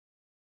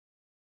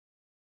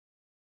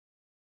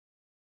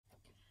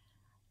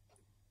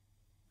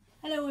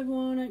Hello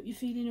everyone, hope you're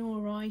feeling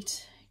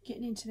alright,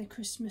 getting into the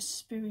Christmas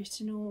spirit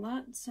and all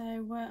that.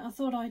 So I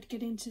thought I'd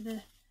get into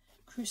the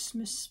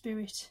Christmas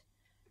spirit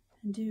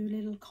and do a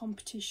little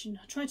competition.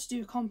 I tried to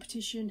do a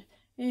competition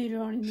earlier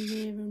on in the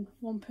year and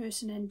one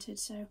person entered,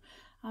 so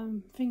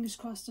fingers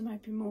crossed I'm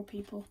hoping more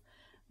people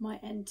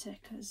might enter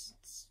because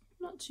it's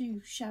not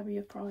too shabby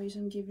a prize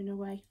I'm giving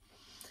away.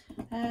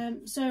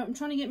 So I'm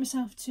trying to get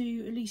myself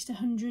to at least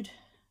 100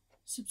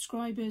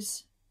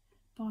 subscribers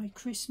by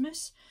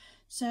Christmas.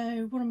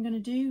 So what I'm going to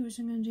do is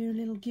I'm going to do a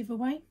little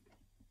giveaway,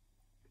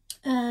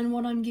 and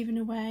what I'm giving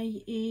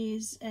away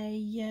is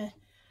a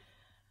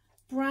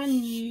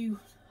brand new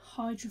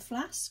Hydro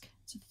Flask.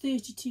 It's a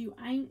 32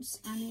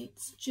 ounce and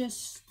it's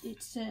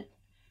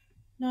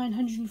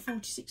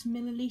 946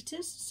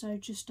 millilitres, so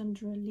just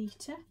under a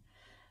litre,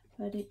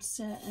 but it's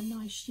a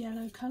nice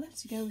yellow colour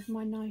to go with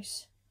my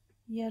nice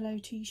yellow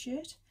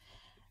t-shirt.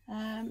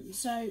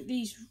 So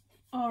these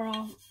are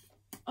our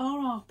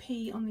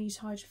RRP on these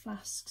Hydro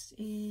Flasks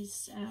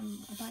is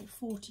about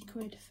 40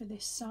 quid for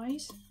this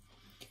size.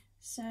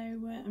 So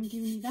I'm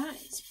giving you that.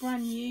 It's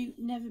brand new,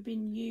 never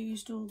been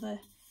used. All the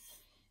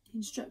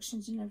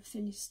instructions and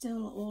everything is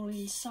still all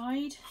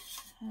inside.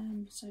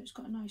 So it's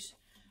got a nice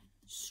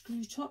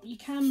screw top. You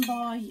can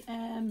buy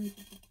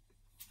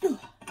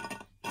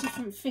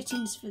different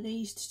fittings for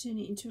these to turn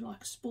it into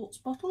like a sports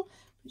bottle.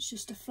 It's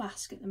just a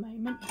flask at the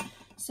moment.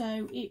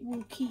 So it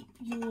will keep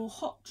your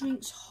hot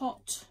drinks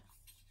hot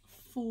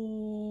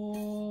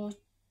for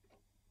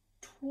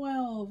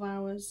 12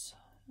 hours,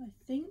 I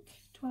think,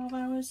 12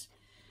 hours,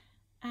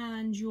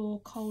 and your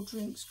cold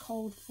drinks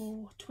cold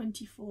for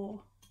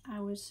 24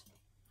 hours.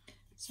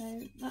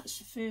 So that's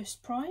the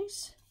first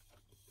prize,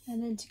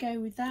 and then to go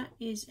with that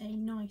is a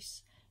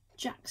nice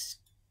Jack's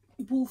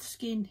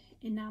Wolfskin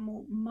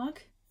enamel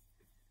mug.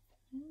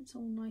 It's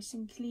all nice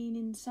and clean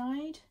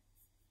inside.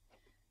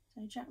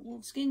 So Jack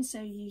Wolfskin,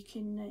 so you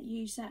can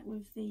use that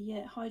with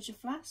the Hydro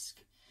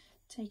Flask.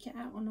 Take it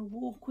out on a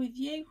walk with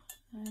you.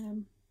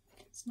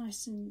 It's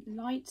nice and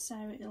light,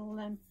 so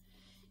it'll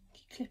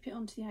clip it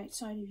onto the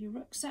outside of your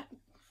rucksack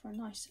for a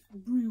nice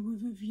brew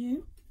with a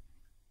view.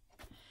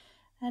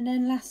 And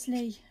then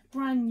lastly,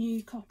 brand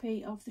new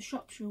copy of the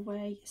Shropshire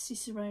Way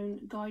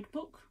Cicerone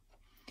guidebook.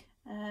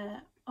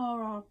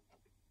 RRP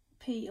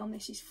on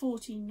this is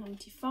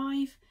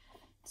 £14.95.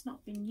 It's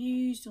not been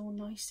used, all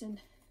nice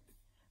and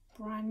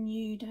brand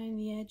new down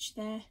the edge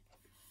there.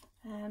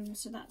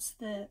 So that's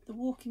the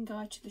walking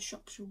guide to the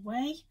Shropshire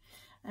Way.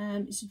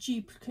 It's a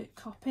duplicate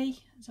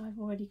copy, as I've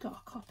already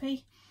got a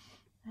copy,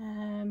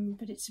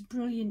 but it's a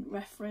brilliant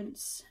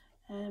reference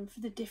for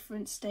the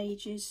different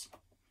stages.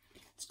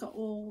 It's got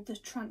all the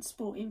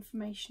transport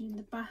information in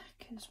the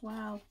back as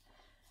well,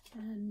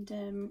 and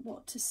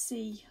what to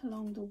see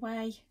along the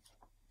way,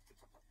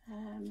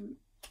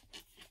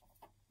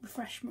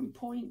 refreshment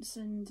points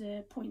and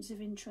points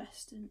of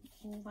interest and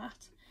all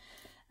that.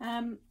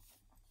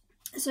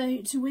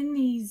 So to win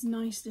these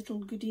nice little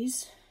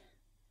goodies,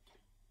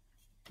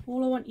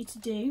 all I want you to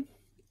do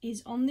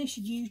is on this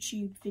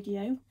YouTube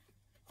video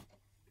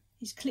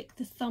is click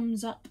the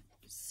thumbs up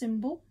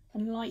symbol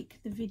and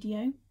like the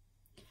video.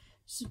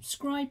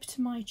 Subscribe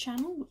to my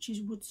channel, which is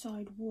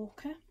Woodside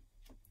Walker,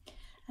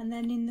 and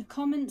then in the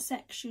comment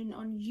section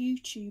on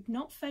YouTube,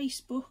 not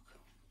Facebook,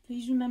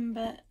 please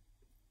remember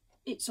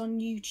it's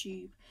on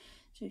YouTube.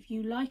 So if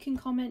you like and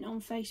comment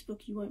on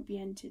Facebook, you won't be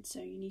entered. So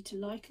you need to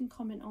like and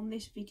comment on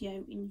this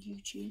video in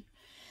YouTube.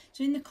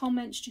 So in the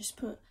comments, just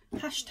put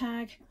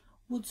hashtag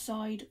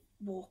Woodside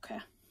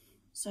Walker.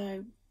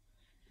 So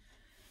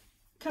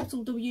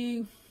capital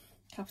W,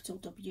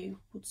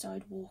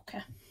 Woodside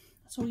Walker.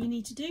 That's all you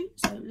need to do.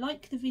 So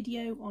like the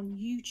video on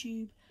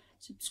YouTube,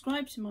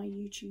 subscribe to my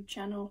YouTube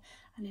channel,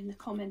 and in the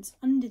comments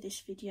under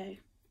this video,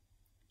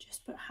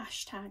 just put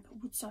hashtag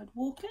Woodside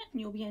Walker and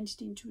you'll be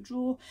entered into a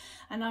draw.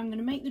 And I'm going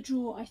to make the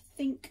draw, I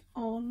think,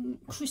 on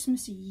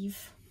Christmas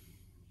Eve.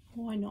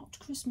 Why not?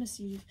 Christmas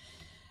Eve.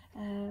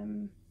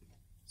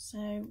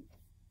 So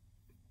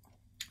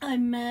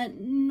I'm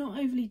not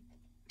overly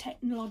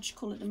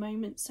technological at the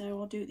moment, so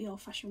I'll do it the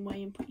old-fashioned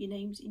way and put your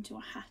names into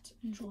a hat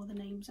and draw the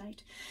names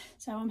out.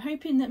 So I'm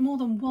hoping that more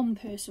than one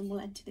person will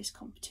enter this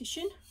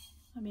competition.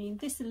 I mean,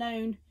 this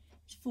alone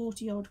is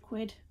 40 odd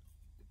quid.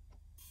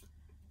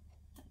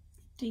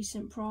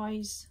 Decent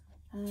prize.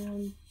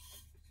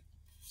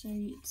 So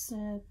it's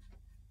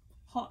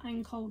hot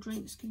and cold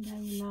drinks can go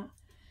in that.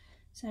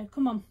 So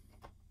come on,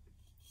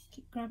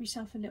 grab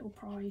yourself a little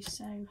prize.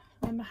 So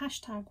remember,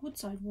 hashtag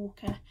Woodside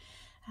Walker,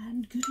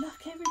 and good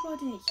luck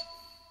everybody.